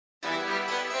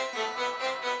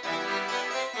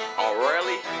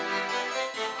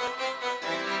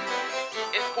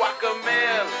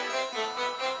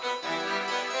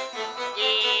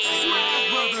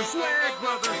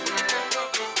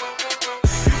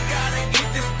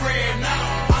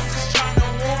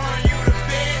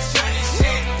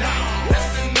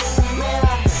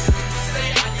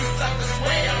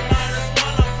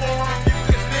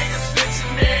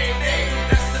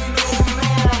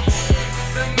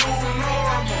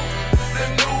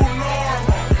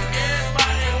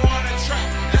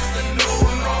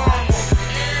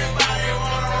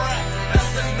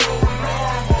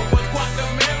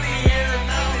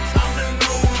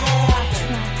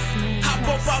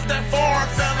off that foreign,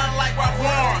 feeling like Rob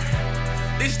Warren.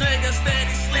 These niggas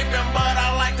steady sleeping, but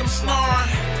I like them snoring.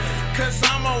 Cause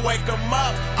I'ma wake them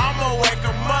up, I'ma wake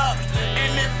them up.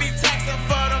 And if he taxing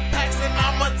for the packs, then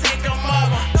I'ma take them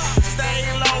up. Stay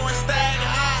low and stay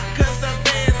high, cause the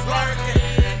feds lurking.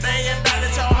 They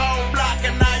indicted your whole block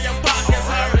and now your pockets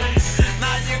hurting.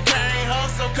 Now you can't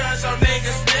hustle cause your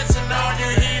niggas snitching on you.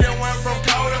 He done went from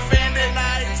co-defendant,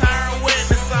 now he turned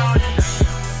witness on you.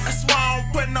 That's why I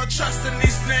don't put no trust in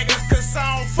these niggas, cause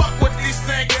I don't fuck with these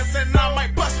niggas, and I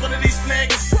might bust one of these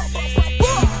niggas.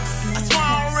 That's why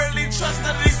I don't really trust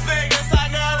in these niggas. I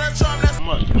gotta trust this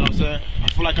much, you know what I'm saying? I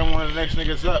feel like I'm one of the next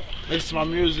niggas up. Listen to my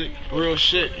music, real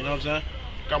shit, you know what I'm saying?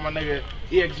 Got my nigga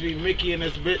EXB Mickey in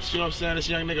this bitch, you know what I'm saying? This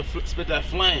young nigga spit that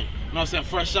flame, you know what I'm saying?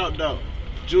 Fresh out though.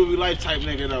 Juvie life type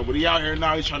nigga though, but he out here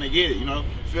now, he trying to get it, you know?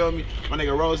 Feel me? My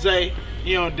nigga Rose,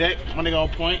 he on deck, my nigga on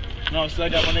point, you know what I'm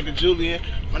saying? I got my nigga Julian,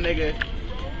 my nigga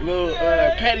little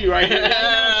Patty right here.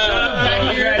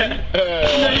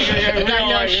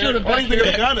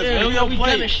 Niggas gunners, man. We don't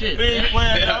play. We ain't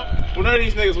playing though. Well, none of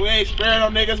these niggas, we ain't sparing no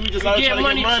niggas. We just out trying to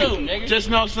get money. Too, just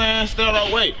know what I'm saying, stay on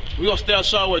our way. We gonna stay on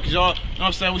our way, cause y'all, you know what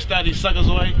I'm saying, we stay these suckers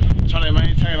away. Trying to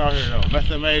maintain out here though.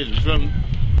 Method major, you feel me?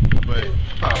 But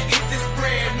get this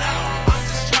bread now. I'm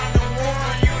just trying to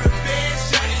warn you to bed,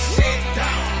 shut this shit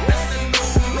down. That's the new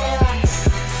normal.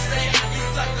 Stay out these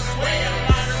suckers' way. I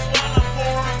might as well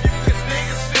inform you, cause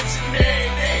niggas snitching every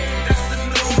day. That's the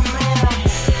new normal.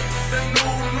 The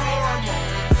new normal.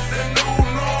 The new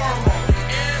normal.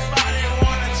 Everybody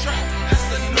wanna trap. That's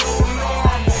the new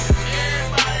normal.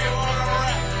 Everybody wanna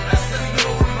rap. That's the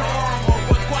new normal.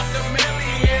 With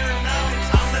Guacamole here now,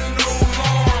 I'm the new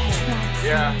normal.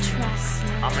 Yeah,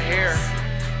 I'm here.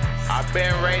 I've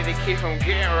been ready to keep from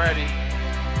getting ready.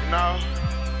 You know,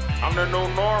 I'm the new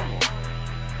normal.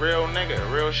 Real nigga,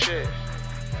 real shit.